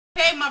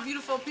Hey my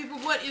beautiful people,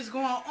 what is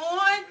going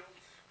on?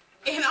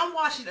 And I'm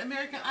watching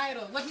American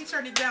Idol. Let me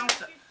turn it down.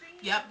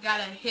 Yep,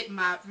 gotta hit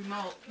my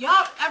remote.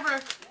 Y'all ever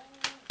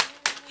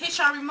hit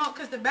your remote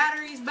because the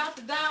battery's about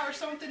to die or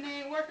something and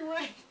ain't working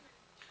right?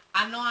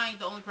 I know I ain't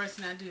the only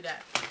person that do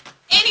that.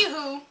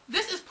 Anywho,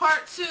 this is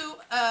part 2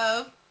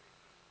 of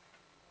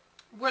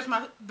where's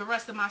the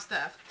rest of my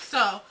stuff.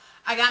 So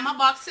I got my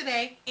box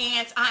today,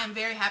 and I am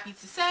very happy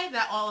to say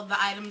that all of the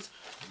items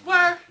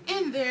were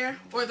in there,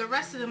 or the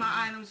rest of my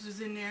items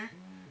was in there.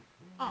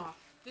 Oh,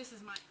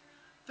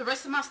 the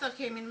rest of my stuff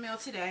came in the mail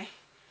today.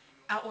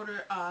 I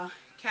ordered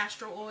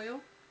castor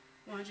oil,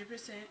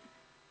 100%,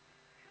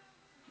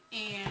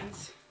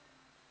 and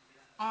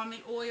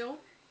almond oil,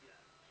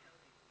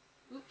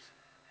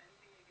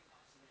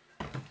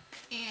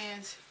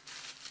 and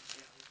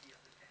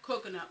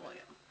coconut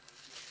oil.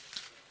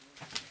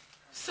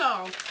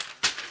 So,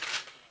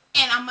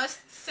 and I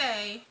must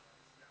say,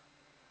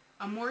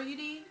 Amore,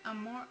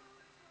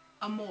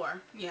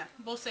 yeah,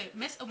 both say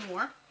Miss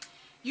Amore.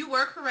 You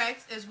were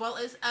correct, as well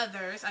as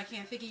others. I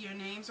can't think of your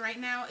names right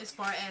now as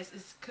far as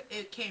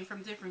it came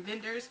from different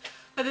vendors.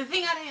 But the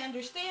thing I didn't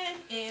understand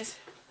is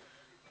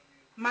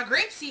my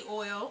grapeseed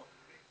oil,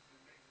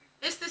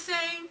 it's the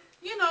same,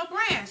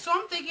 brand. So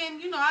I'm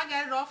thinking, I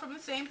got it all from the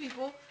same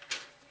people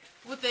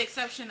with the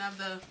exception of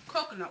the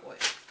coconut oil.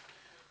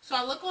 So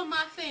I look on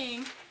my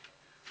thing,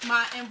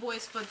 my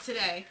invoice for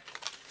today,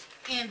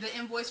 and the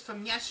invoice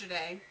from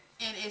yesterday,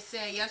 and it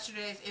said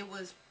yesterday's it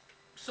was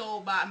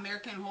sold by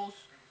American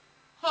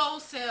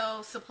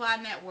Wholesale Supply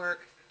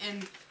Network,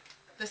 and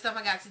the stuff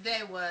I got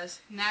today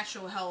was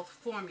Natural Health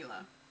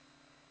Formula,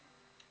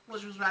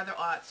 which was rather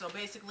odd. So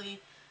basically,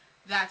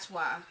 that's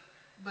why.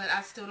 But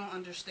I still don't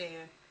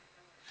understand.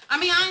 I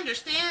mean, I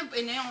understand,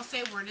 and they don't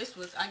say where this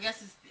was. I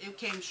guess it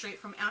came straight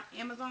from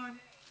Amazon,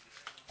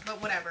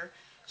 but whatever.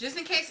 Just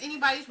in case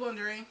anybody's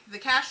wondering, the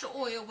castor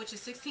oil, which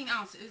is 16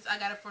 ounces, I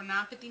got it for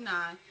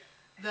 $9.59.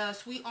 The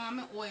sweet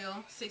almond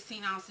oil,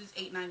 16 ounces,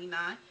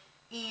 $8.99.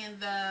 And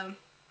the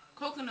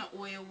coconut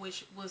oil,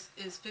 which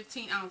is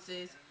 15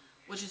 ounces,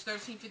 which is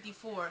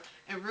 $13.54.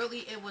 And really,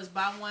 it was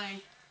buy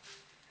one,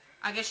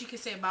 I guess you could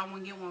say buy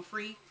one, get one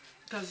free,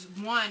 because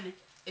one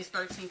is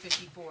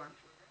 $13.54.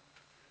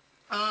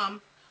 I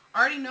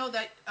already know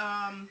that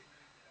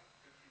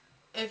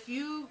if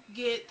you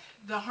get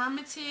the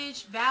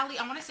Hermitage Valley,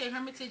 I want to say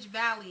Hermitage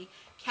Valley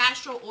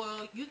castor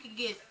oil, you could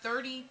get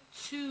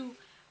 32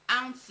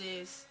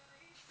 ounces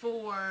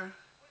for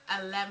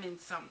 11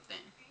 something,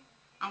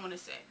 I want to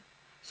say.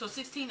 So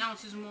 16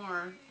 ounces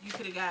more you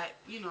could have got,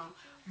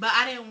 but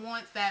I didn't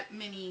want that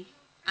many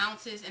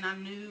ounces, and I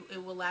knew it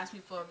would last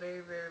me for a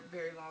very, very,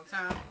 very long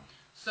time.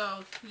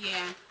 So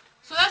yeah,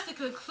 so that's the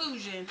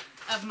conclusion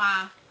of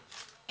my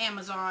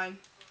Amazon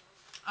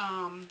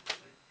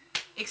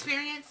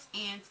experience,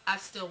 and I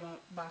still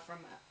won't buy from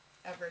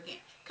it ever again.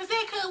 Because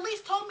they could at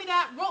least told me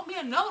that, wrote me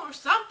a note or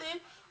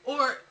something,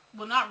 or,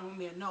 well, not wrote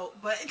me a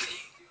note, but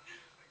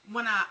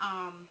when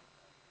I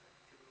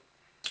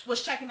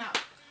was checking out.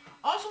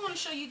 Also want to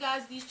show you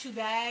guys these two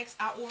bags.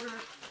 I ordered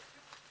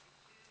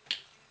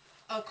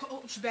a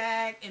Coach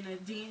bag and a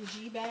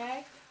D&G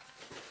bag,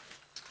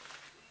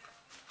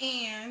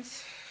 and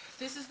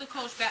this is the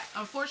Coach bag.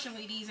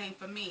 Unfortunately, these ain't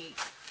for me.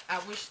 I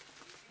wish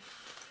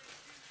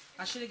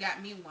I should have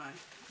got me one,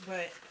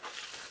 but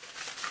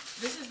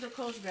this is the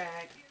Coach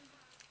bag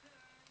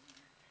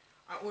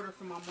I ordered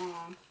for my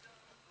mom.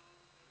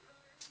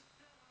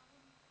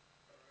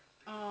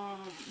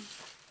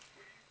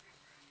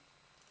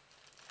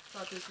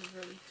 Thought this was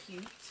really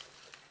cute.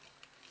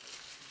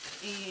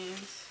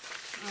 And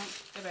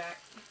the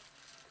back.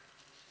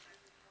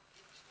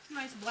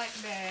 Nice black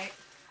bag.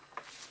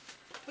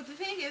 But the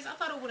thing is, I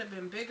thought it would have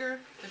been bigger.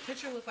 The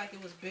picture looked like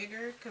it was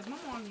bigger because my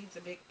mom needs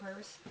a big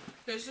purse.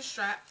 There's the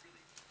strap.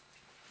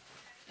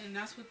 And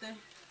that's what the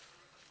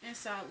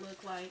inside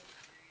looked like.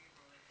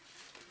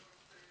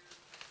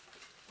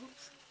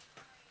 Oops.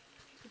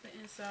 Put the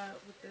inside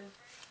with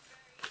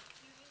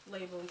the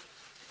label on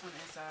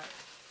the inside.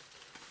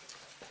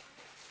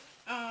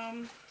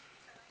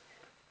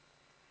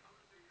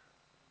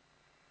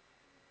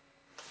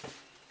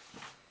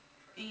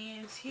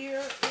 And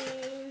here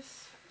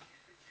is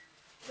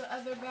the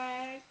other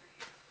bag.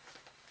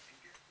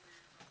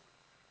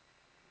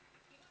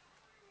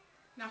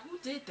 Now, who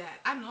did that?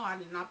 I know I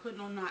did not put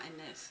no knot in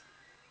this.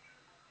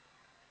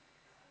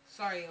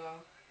 Sorry,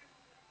 y'all.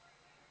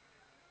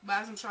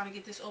 But as I'm trying to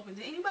get this open,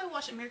 did anybody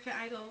watch American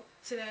Idol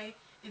today?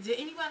 And did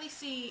anybody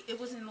see, it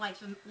was in like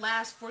the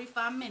last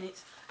 45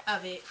 minutes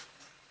of it,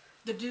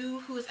 the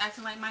dude who was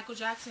acting like Michael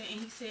Jackson, and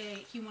he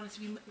said he wanted to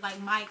be like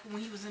Mike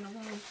when he was in the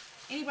womb.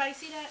 Anybody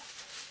see that?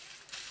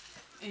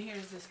 And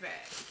here's this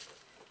bag.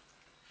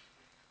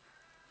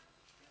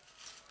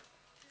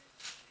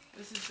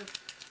 This is the,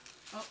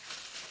 oh,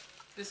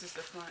 this is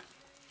the front.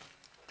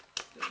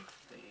 The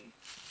thing.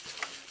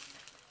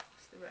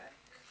 It's the back.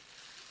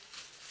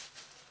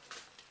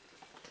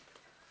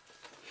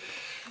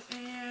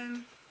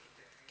 And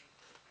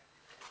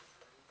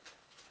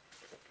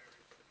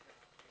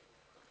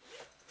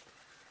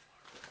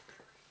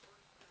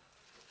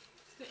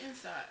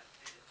inside.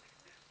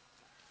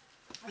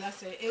 Like I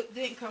said, it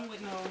didn't come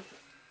with no,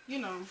 you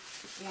know,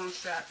 long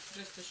strap,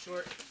 just a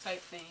short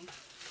type thing.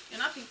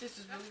 And I think this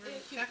is really,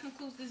 really cute. That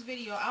concludes this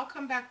video. I'll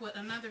come back with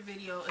another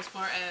video as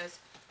far as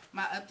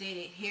my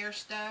updated hair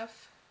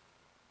stuff.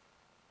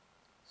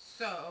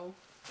 So,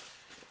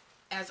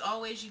 as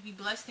always, you be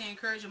blessed, stay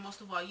encouraged, and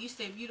most of all, you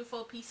stay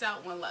beautiful. Peace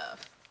out, one love.